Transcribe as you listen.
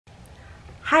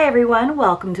Hi everyone,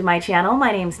 welcome to my channel.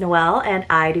 My name's Noelle and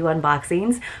I do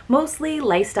unboxings, mostly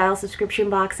lifestyle subscription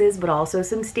boxes, but also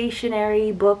some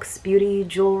stationery, books, beauty,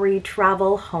 jewelry,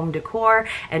 travel, home decor,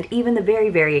 and even the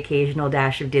very occasional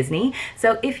dash of Disney.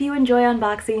 So if you enjoy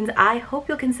unboxings, I hope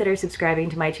you'll consider subscribing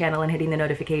to my channel and hitting the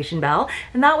notification bell,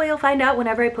 and that way you'll find out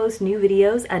whenever I post new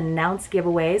videos, announce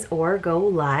giveaways, or go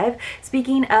live.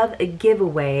 Speaking of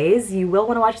giveaways, you will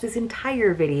want to watch this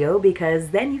entire video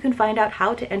because then you can find out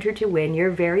how to enter to win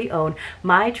your very own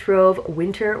My Trove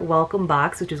Winter Welcome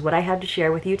Box, which is what I have to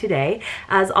share with you today.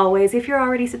 As always, if you're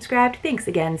already subscribed, thanks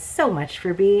again so much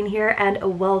for being here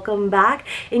and welcome back.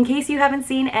 In case you haven't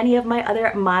seen any of my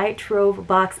other My Trove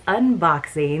Box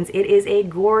unboxings, it is a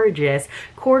gorgeous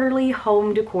quarterly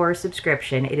home decor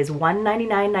subscription. It is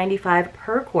 $199.95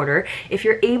 per quarter. If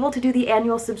you're able to do the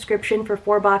annual subscription for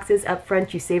 4 boxes up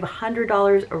front, you save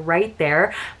 $100 right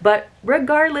there. But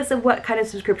regardless of what kind of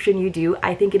subscription you do,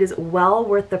 I think it is well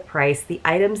worth the price. The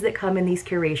items that come in these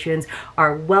curations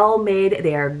are well made,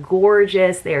 they are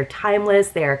gorgeous, they are timeless,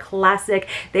 they are classic.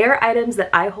 They are items that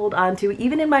I hold on to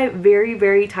even in my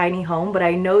very tiny home, but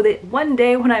I know that one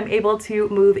day when I'm able to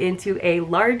move into a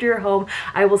larger home,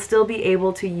 I will still be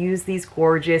able to use these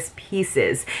gorgeous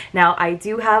pieces. Now, I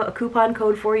do have a coupon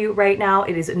code for you right now.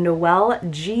 It is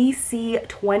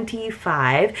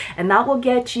NoelleGC25, and that will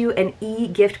get you an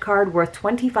e-gift card worth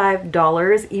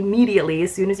 $25 immediately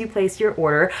as soon as you place your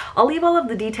order. I'll leave all of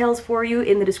the details for you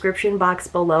in the description box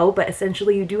below, but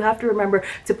essentially you do have to remember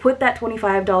to put that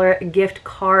 $25 gift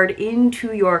card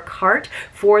into your cart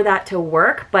for that to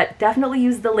work, but definitely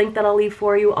use the link that I'll leave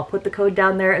for you. I'll put the code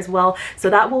down there as well, so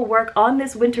that will work on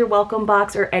this winter welcome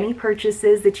box or any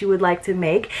purchases that you would like to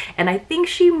make. And I think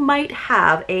she might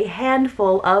have a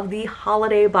handful of the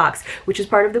holiday box, which is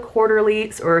part of the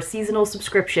quarterly or seasonal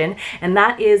subscription, and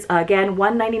that is again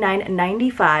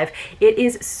 $199.95. It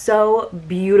is so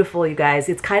beautiful, you guys.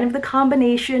 It's kind of the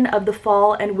combination of the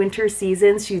fall and winter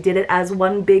seasons. She did it as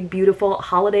one big beautiful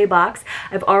holiday box.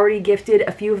 I've already gifted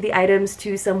a few of the items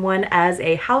to someone as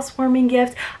a housewarming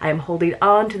gift. I'm holding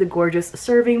on to the gorgeous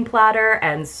serving platter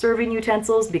and serving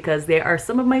utensils because they are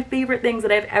some of my favorite things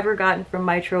that I've ever gotten from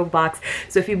My Trove Box.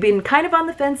 So if you've been kind of on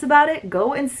the fence about it,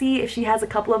 go and see if she has a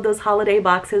couple of those holiday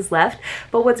boxes left.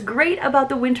 But what's great about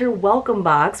the winter welcome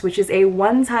box, which is a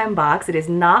one-time box, it is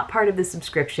not part of the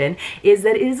subscription, is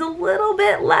that it is a little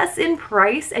bit less in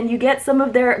price and you get some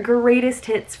of their greatest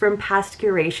hits from past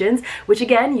curations, which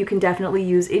again you can definitely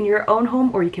use in your own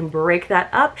home, or you can break that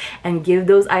up and give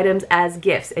those items as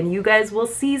gifts. And you guys will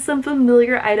see some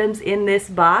familiar items in this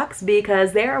box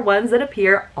because they are ones that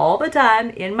appear all the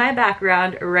time in my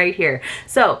background right here.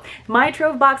 So My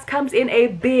Trove Box comes in a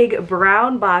big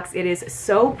brown box. It is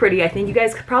so pretty. I think you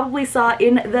guys probably saw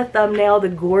in the thumbnail the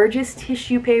gorgeous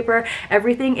tissue paper.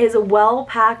 Everything is well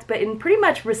packed, but in pretty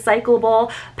much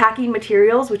recyclable packing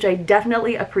materials, which I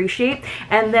definitely appreciate.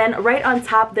 And then right on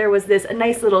top there was this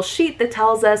nice little sheet that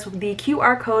tells us the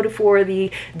QR code for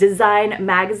the design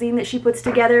magazine that she puts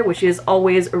together, which is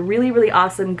always really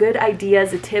awesome. Good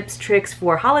ideas, tips, tricks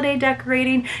for holiday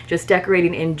decorating, just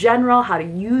decorating in general, how to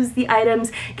use the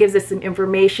items, gives us some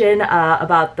information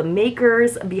about the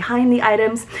makers behind the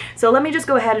items. So let me just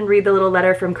go ahead and read the little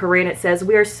letter from Corinne. It says,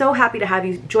 "We are so happy to have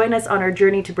you join us on our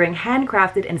journey to bring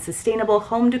handcrafted and sustainable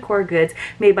home decor goods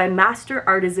made by master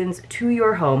artisans to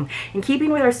your home. In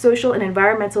keeping with our social and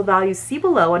environmental values, see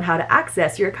below on how to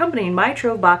access your accompanying My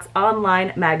Trove Box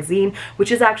online magazine,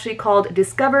 which is actually called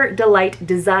Discover, Delight,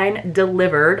 Design,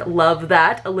 Delivered." Love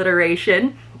that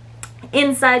alliteration.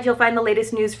 Inside, you'll find the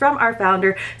latest news from our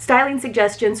founder, styling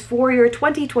suggestions for your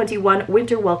 2021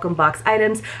 Winter Welcome Box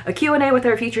items, a Q&A with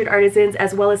our featured artisans,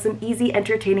 as well as some easy,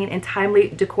 entertaining, and timely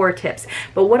decor tips.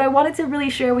 But what I wanted to really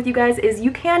share with you guys is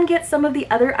you can get some of the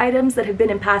other items that have been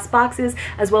in past boxes,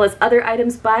 as well as other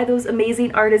items by those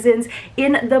amazing artisans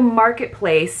in the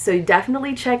marketplace. So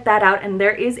definitely check that out, and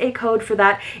there is a code for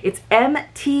that. It's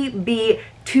MTB20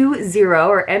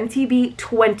 or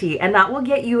MTB20, and that will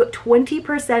get you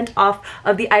 20% off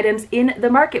of the items in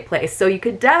the marketplace. So you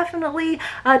could definitely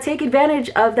take advantage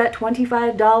of that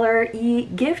 $25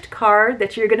 e-gift card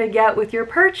that you're gonna get with your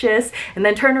purchase, and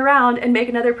then turn around and make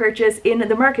another purchase in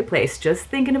the marketplace. Just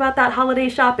thinking about that holiday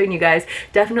shopping, you guys.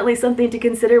 Definitely something to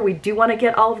consider. We do want to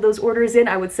get all of those orders in.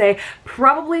 I would say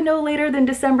probably no later than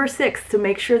December 6th to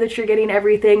make sure that you're getting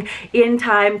everything in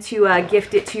time to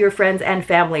gift it to your friends and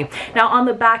family. Now, on the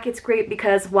the back, it's great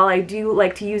because while I do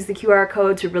like to use the QR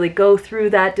code to really go through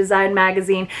that design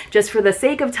magazine, just for the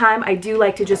sake of time, I do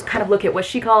like to just kind of look at what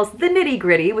she calls the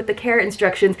nitty-gritty with the care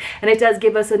instructions, and it does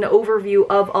give us an overview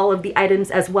of all of the items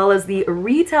as well as the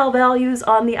retail values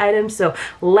on the items. So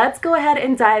let's go ahead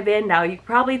and dive in. Now you can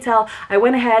probably tell I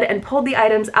went ahead and pulled the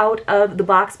items out of the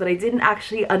box, but I didn't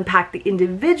actually unpack the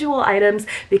individual items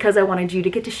because I wanted you to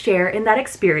get to share in that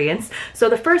experience. So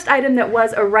the first item that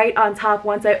was right on top,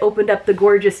 once I opened up the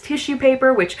gorgeous tissue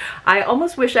paper, which I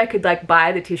almost wish I could like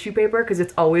buy the tissue paper because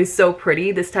it's always so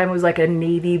pretty. This time it was like a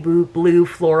navy blue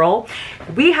floral.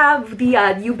 We have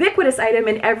the ubiquitous item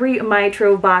in every My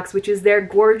Trove box, which is their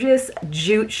gorgeous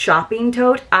jute shopping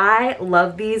tote. I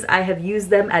love these. I have used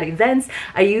them at events.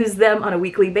 I use them on a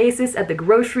weekly basis at the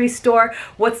grocery store.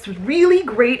 What's really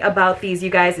great about these, you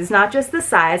guys, is not just the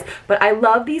size, but I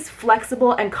love these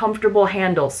flexible and comfortable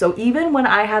handles. So even when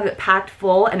I have it packed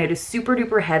full and it is super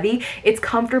duper heavy, it's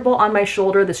comfortable on my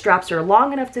shoulder. The straps are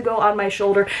long enough to go on my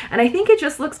shoulder, and I think it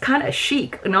just looks kind of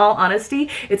chic. In all honesty,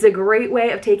 it's a great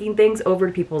way of taking things over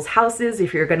to people's houses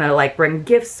if you're gonna like bring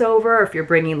gifts over, or if you're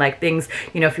bringing like things,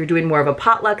 you know, if you're doing more of a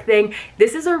potluck thing.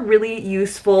 This is a really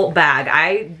useful bag.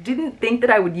 I didn't think that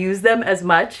I would use them as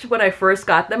much when I first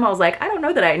got them. I was like, I don't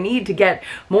know that I need to get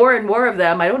more and more of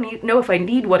them. I don't know if I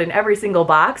need one in every single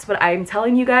box, but I'm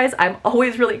telling you guys, I'm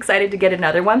always really excited to get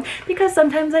another one because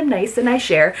sometimes I'm nice and I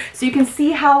share. So you can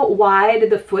see how wide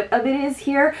the foot of it is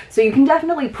here. So you can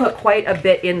definitely put quite a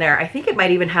bit in there. I think it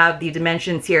might even have the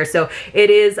dimensions here. So it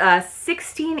is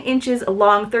 16 inches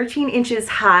long, 13 inches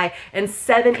high, and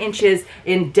 7 inches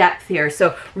in depth here.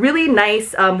 So really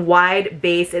nice wide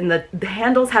base, and the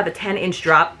handles have a 10-inch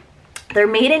drop. They're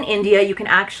made in India. You can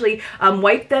actually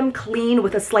wipe them clean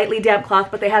with a slightly damp cloth,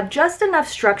 but they have just enough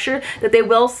structure that they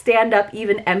will stand up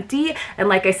even empty. And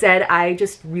like I said, I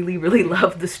just really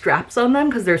love the straps on them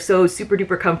because they're so super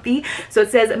duper comfy. So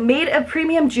it says made of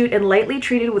premium jute and lightly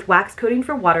treated with wax coating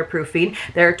for waterproofing.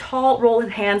 They're tall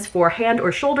rolled hands for hand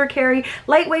or shoulder carry,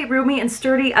 lightweight, roomy, and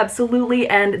sturdy, absolutely.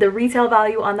 And the retail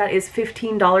value on that is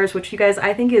 $15, which you guys,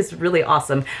 I think is really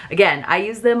awesome. Again, I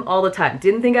use them all the time.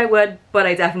 Didn't think I would, but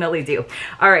I definitely do.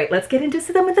 All right, let's get into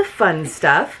some of the fun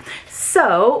stuff.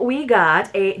 So we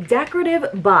got a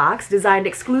decorative box designed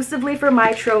exclusively for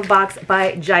My Trove Box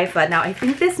by Jaifa. Now I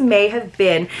think this may have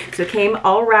been, so it came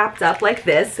all wrapped up like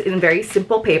this in very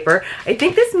simple paper. I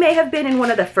think this may have been in one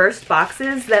of the first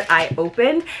boxes that I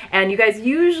opened. And you guys,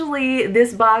 usually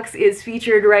this box is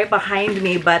featured right behind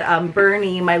me, but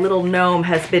Bernie, my little gnome,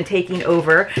 has been taking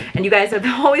over. And you guys have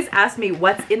always asked me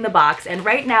what's in the box. And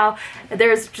right now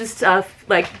there's just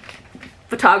like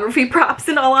photography props,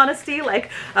 in all honesty, like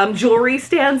jewelry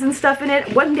stands and stuff in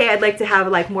it. One day I'd like to have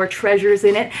like more treasures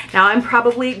in it. Now I'm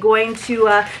probably going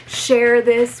to share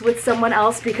this with someone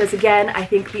else because again, I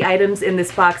think the items in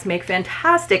this box make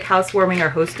fantastic housewarming or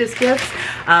hostess gifts.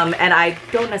 And I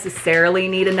don't necessarily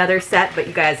need another set, but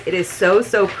you guys, it is so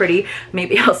pretty.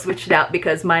 Maybe I'll switch it out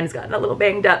because mine's gotten a little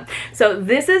banged up. So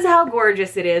this is how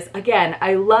gorgeous it is. Again,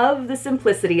 I love the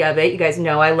simplicity of it. You guys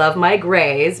know I love my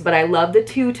grays, but I love the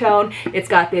two-tone. It's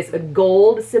got this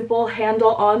gold simple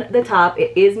handle on the top.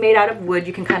 It is made out of wood.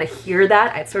 You can kind of hear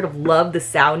that. I sort of love the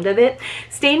sound of it.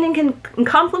 Stained in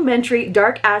complementary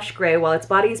dark ash gray while its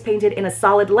body is painted in a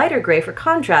solid lighter gray for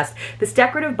contrast. This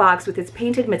decorative box with its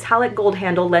painted metallic gold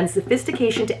handle lends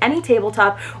sophistication to any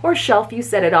tabletop or shelf you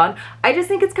set it on. I just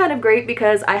think it's kind of great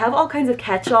because I have all kinds of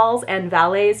catch-alls and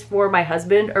valets for my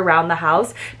husband around the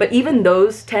house, but even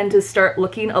those tend to start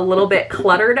looking a little bit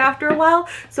cluttered after a while.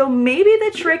 So maybe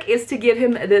the trick is to give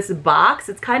him this box.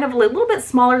 It's kind of a little bit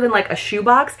smaller than like a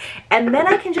shoebox, and then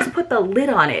I can just put the lid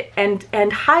on it and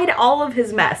hide all of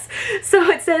his mess. So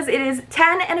it says it is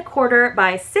 10 1/4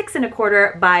 by 6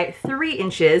 1/4 by 3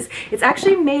 inches. It's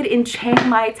actually made in Chiang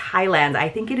Mai, Thailand. I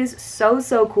think it is so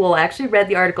cool. I actually read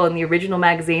the article in the original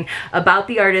magazine about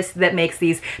the artist that makes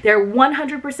these. They're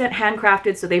 100%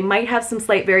 handcrafted, so they might have some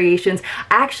slight variations.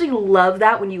 I actually love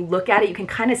that when you look at it, you can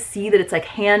kind of see that it's like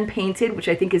hand painted, which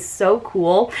I think is so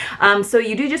cool. So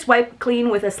you do just wipe clean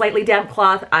with a slightly damp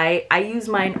cloth. I use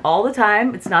mine all the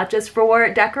time. It's not just for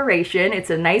decoration.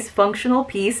 It's a nice functional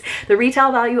piece. The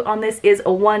retail value on this is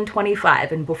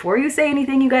 $125. And before you say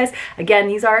anything, you guys, again,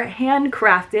 these are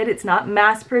handcrafted. It's not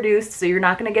mass produced, so you're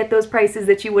not going to get those prices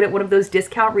that you would at one of those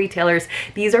discount retailers.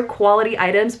 These are quality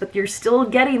items, but you're still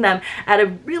getting them at a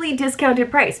really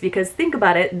discounted price because think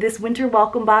about it, this winter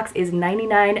welcome box is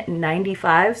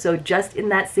 $99.95. So just in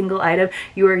that single item,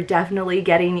 you are definitely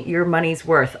getting your money's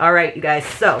worth. All right, you guys,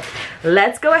 so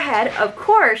let's go ahead. Of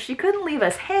course, she couldn't leave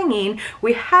us hanging.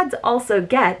 We had to also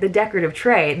get the decorative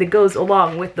tray that goes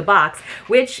along with the box,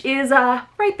 which is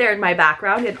right there in my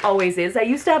background. It always is. I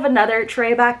used to have another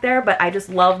tray back there, but I just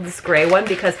love this gray one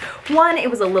because one,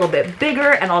 it was a little bit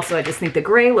bigger, and also I just think the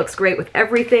gray looks great with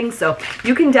everything. So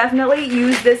you can definitely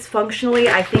use this functionally.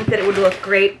 I think that it would look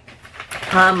great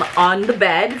on the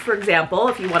bed, for example,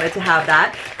 if you wanted to have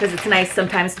that, because it's nice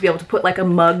sometimes to be able to put like a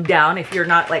mug down if you're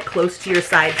not like close to your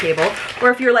side table, or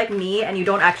if you're like me and you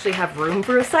don't actually have room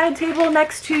for a side table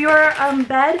next to your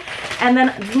bed. And then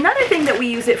another thing that we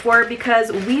use it for,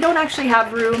 because we don't actually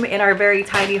have room in our very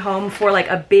tiny home for like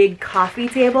a big coffee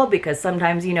table, because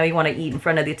sometimes, you know, you want to eat in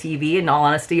front of the TV. In all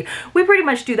honesty, we pretty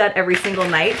much do that every single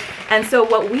night. And so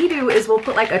what we do is we'll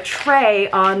put like a tray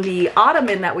on the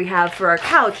ottoman that we have for our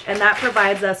couch, and that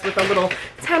provides us with a little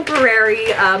temporary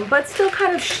but still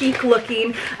kind of chic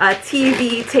looking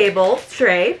TV table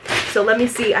tray. So let me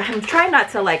see, I'm trying not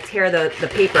to like tear the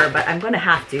paper, but I'm gonna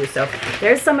have to. So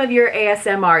there's some of your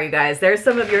ASMR, you guys. There's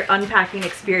some of your unpacking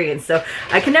experience. So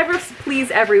I can never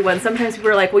please everyone. Sometimes people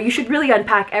are like, well, you should really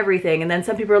unpack everything, and then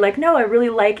some people are like, no, I really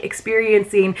like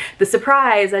experiencing the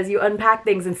surprise as you unpack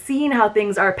things and seeing how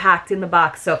things are packed in the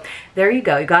box. So there you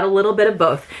go, you got a little bit of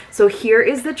both. So here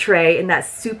is the tray in that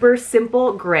super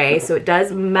simple gray, so it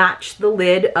does match the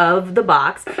lid of the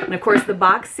box, and of course the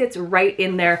box sits right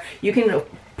in there. You can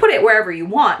put it wherever you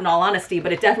want, in all honesty,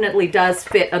 but it definitely does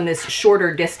fit on this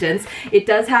shorter distance. It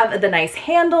does have the nice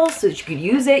handles so that you can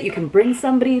use it. You can bring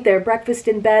somebody their breakfast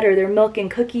in bed or their milk and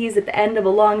cookies at the end of a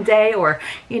long day, or,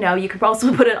 you know, you could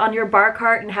also put it on your bar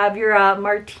cart and have your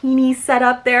martini set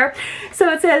up there.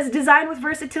 So it says, designed with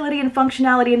versatility and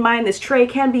functionality in mind, this tray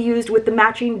can be used with the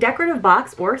matching decorative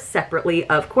box or separately,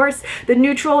 of course. The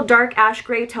neutral dark ash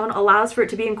gray tone allows for it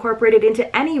to be incorporated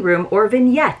into any room or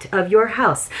vignette of your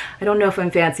house. I don't know if I'm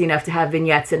fancy enough to have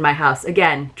vignettes in my house.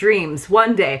 Again, dreams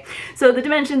one day. So the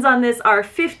dimensions on this are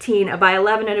 15 by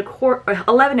 11 and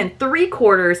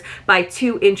 3/4 by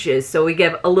 2 inches. So we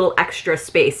give a little extra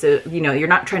space. So, you know, you're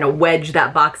not trying to wedge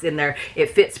that box in there. It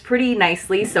fits pretty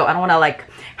nicely. So I don't want to like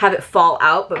have it fall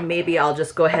out, but maybe I'll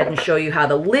just go ahead and show you how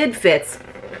the lid fits.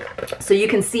 So you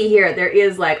can see here, there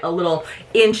is like a little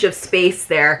inch of space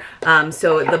there,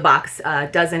 so the box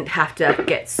doesn't have to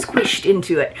get squished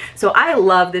into it. So I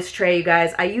love this tray, you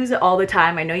guys. I use it all the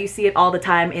time. I know you see it all the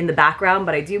time in the background,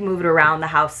 but I do move it around the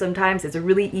house sometimes. It's a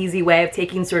really easy way of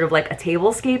taking sort of like a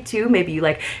tablescape too. Maybe you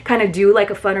like kind of do like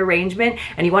a fun arrangement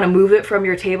and you want to move it from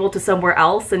your table to somewhere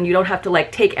else, and you don't have to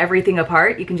like take everything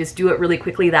apart. You can just do it really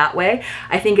quickly that way.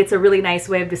 I think it's a really nice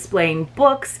way of displaying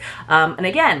books. And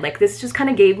again, like this just kind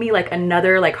of gave me like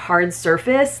another like hard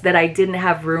surface that I didn't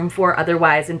have room for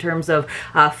otherwise in terms of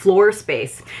floor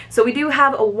space. So we do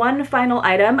have one final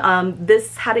item.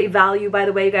 This had a value, by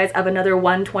the way, you guys, of another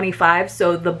 $125.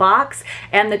 So the box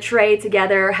and the tray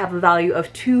together have a value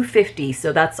of $250.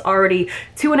 So that's already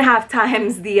 2.5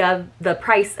 times the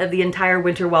price of the entire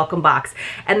winter welcome box.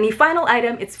 And the final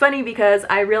item, it's funny because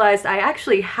I realized I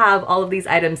actually have all of these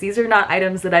items. These are not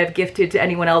items that I've gifted to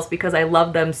anyone else because I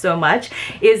love them so much.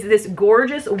 Is this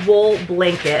gorgeous wool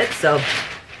blanket. So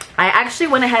I actually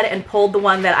went ahead and pulled the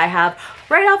one that I have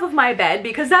right off of my bed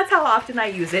because that's how often I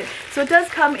use it. So it does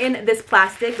come in this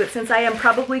plastic, but since I am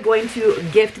probably going to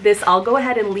gift this, I'll go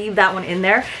ahead and leave that one in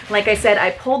there. Like I said,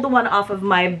 I pulled the one off of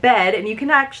my bed, and you can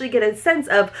actually get a sense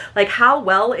of like how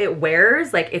well it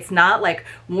wears. Like it's not like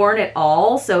worn at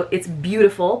all. So it's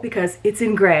beautiful because it's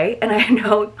in gray, and I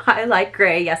know I like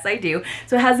gray. Yes, I do.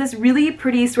 So it has this really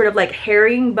pretty sort of like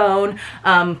herringbone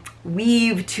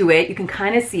weave to it. You can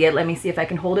kind of see it. Let me see if I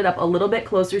can hold it up a little bit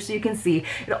closer so you can see.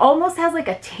 It almost has like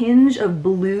a tinge of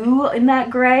blue in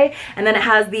that gray, and then it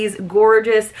has these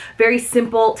gorgeous, very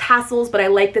simple tassels, but I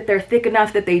like that they're thick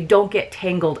enough that they don't get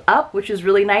tangled up, which is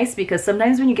really nice because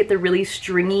sometimes when you get the really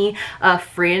stringy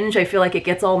fringe, I feel like it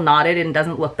gets all knotted and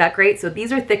doesn't look that great. So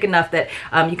these are thick enough that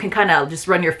you can kind of just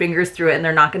run your fingers through it and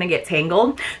they're not going to get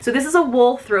tangled. So this is a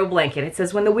wool throw blanket. It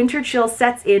says, when the winter chill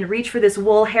sets in, reach for this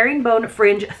wool herringbone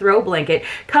fringe throw blanket.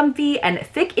 Comfy and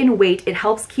thick in weight, it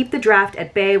helps keep the draft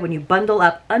at bay when you bundle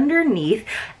up underneath.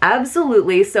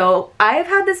 Absolutely. So I've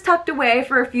had this tucked away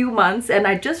for a few months, and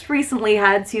I just recently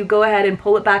had to go ahead and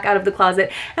pull it back out of the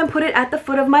closet and put it at the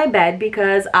foot of my bed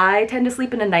because I tend to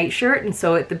sleep in a nightshirt, and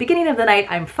so at the beginning of the night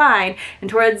I'm fine, and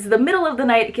towards the middle of the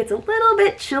night it gets a little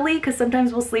bit chilly because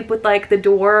sometimes we'll sleep with like the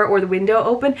door or the window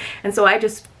open, and so I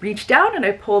just reach down and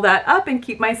I pull that up and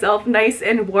keep myself nice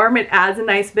and warm. It adds a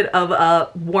nice bit of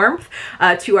warmth warmth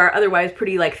to our otherwise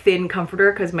pretty like thin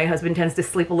comforter, because my husband tends to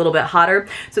sleep a little bit hotter.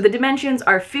 So the dimensions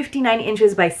are 59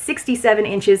 inches by 67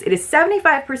 inches. It is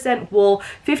 75% wool,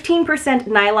 15%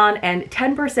 nylon, and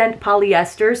 10%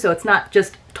 polyester. So it's not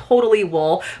just totally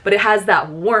wool, but it has that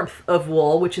warmth of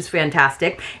wool, which is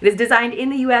fantastic. It is designed in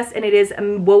the US and it is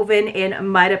woven in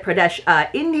Madhya Pradesh,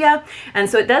 India. And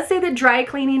so it does say that dry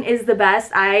cleaning is the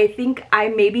best. I think I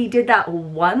maybe did that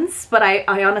once, but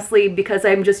I honestly, because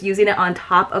I'm just using it on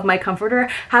top of my comforter,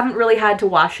 haven't really had to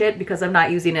wash it because I'm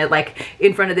not using it like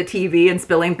in front of the TV and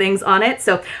spilling things on it.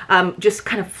 So just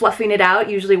kind of fluffing it out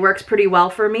usually works pretty well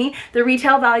for me. The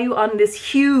retail value on this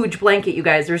huge blanket, you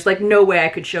guys, there's like no way I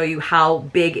could show you how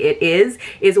big it is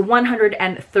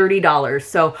 $130.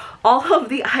 So all of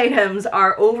the items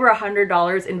are over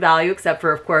 $100 in value, except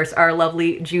for, of course, our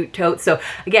lovely jute tote. So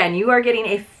again, you are getting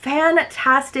a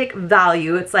fantastic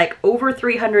value. It's like over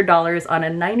 $300 on a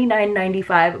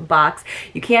 $99.95 box.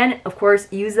 You can, of course,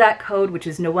 use that code, which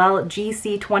is Noel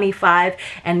GC25,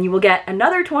 and you will get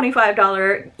another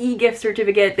 $25 e-gift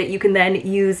certificate that you can then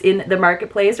use in the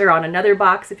marketplace or on another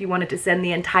box if you wanted to send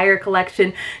the entire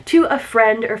collection to a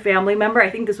friend or family member. I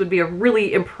think this would be a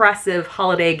really impressive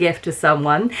holiday gift to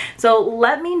someone. So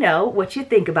let me know what you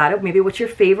think about it, maybe what your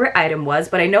favorite item was.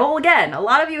 But I know, again, a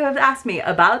lot of you have asked me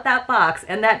about that box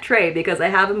and that tray because I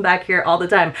have them back here all the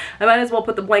time. I might as well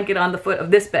put the blanket on the foot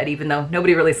of this bed, even though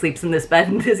nobody really sleeps in this bed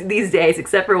these days,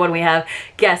 except for when we have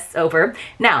guests over.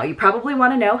 Now, you probably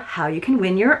want to know how you can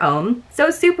win your own. So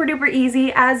super duper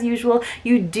easy, as usual.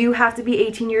 You do have to be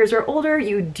 18 years or older.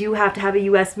 You do have to have a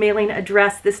US mailing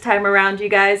address this time around, you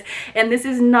guys. And this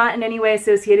is not in any way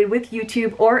associated with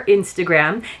YouTube or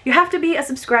Instagram. You have to be a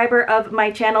subscriber of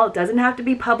my channel. It doesn't have to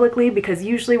be publicly, because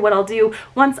usually what I'll do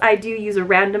once I do use a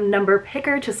random number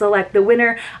picker to select the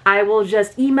winner, I will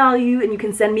just email you and you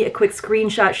can send me a quick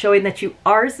screenshot showing that you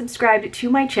are subscribed to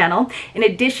my channel. In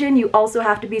addition, you also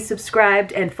have to be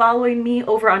subscribed and following me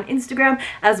over on Instagram,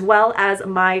 as well as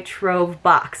My Trove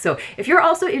Box. So if you're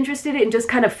also interested in just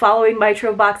kind of following My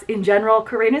Trove Box in general,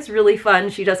 Corinne is really fun.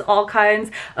 She does all kinds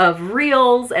of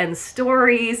reels and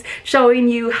stories showing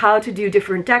you how to do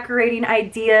different decorating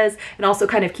ideas and also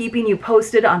kind of keeping you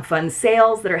posted on fun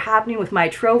sales that are happening with My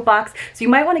Trove Box. So you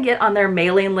might want to get on their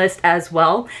mailing list as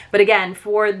well. But again,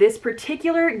 for this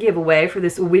particular giveaway, for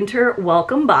this winter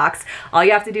welcome box, all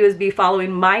you have to do is be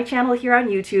following my channel here on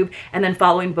YouTube and then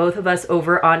following both of us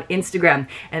over on Instagram.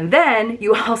 And then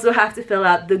you also have to fill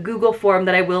out the Google form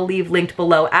that I will leave linked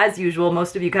below as usual.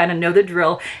 Most of you kind of know the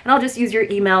drill. And I'll just use your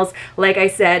emails, like I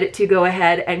said, to go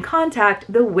ahead and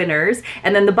contact the winners.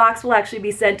 And then the box will actually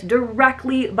be sent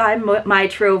directly by My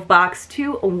Trove Box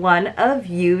to one of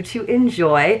you to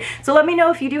enjoy. So let me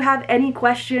know if you do have any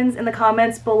questions in the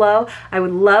comments below. I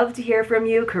would love to hear from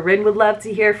you. Corinne would love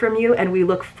to hear from you. And we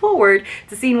look forward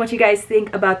to seeing what you guys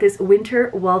think about this winter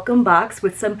welcome box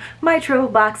with some My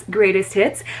Trove Box greatest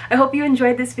hits. I hope you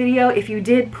enjoyed this video. If you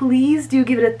did, please do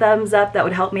give it a thumbs up. That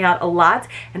would help me out a lot.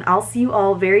 And I'll see you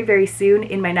all very, very soon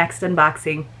in my next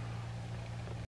unboxing.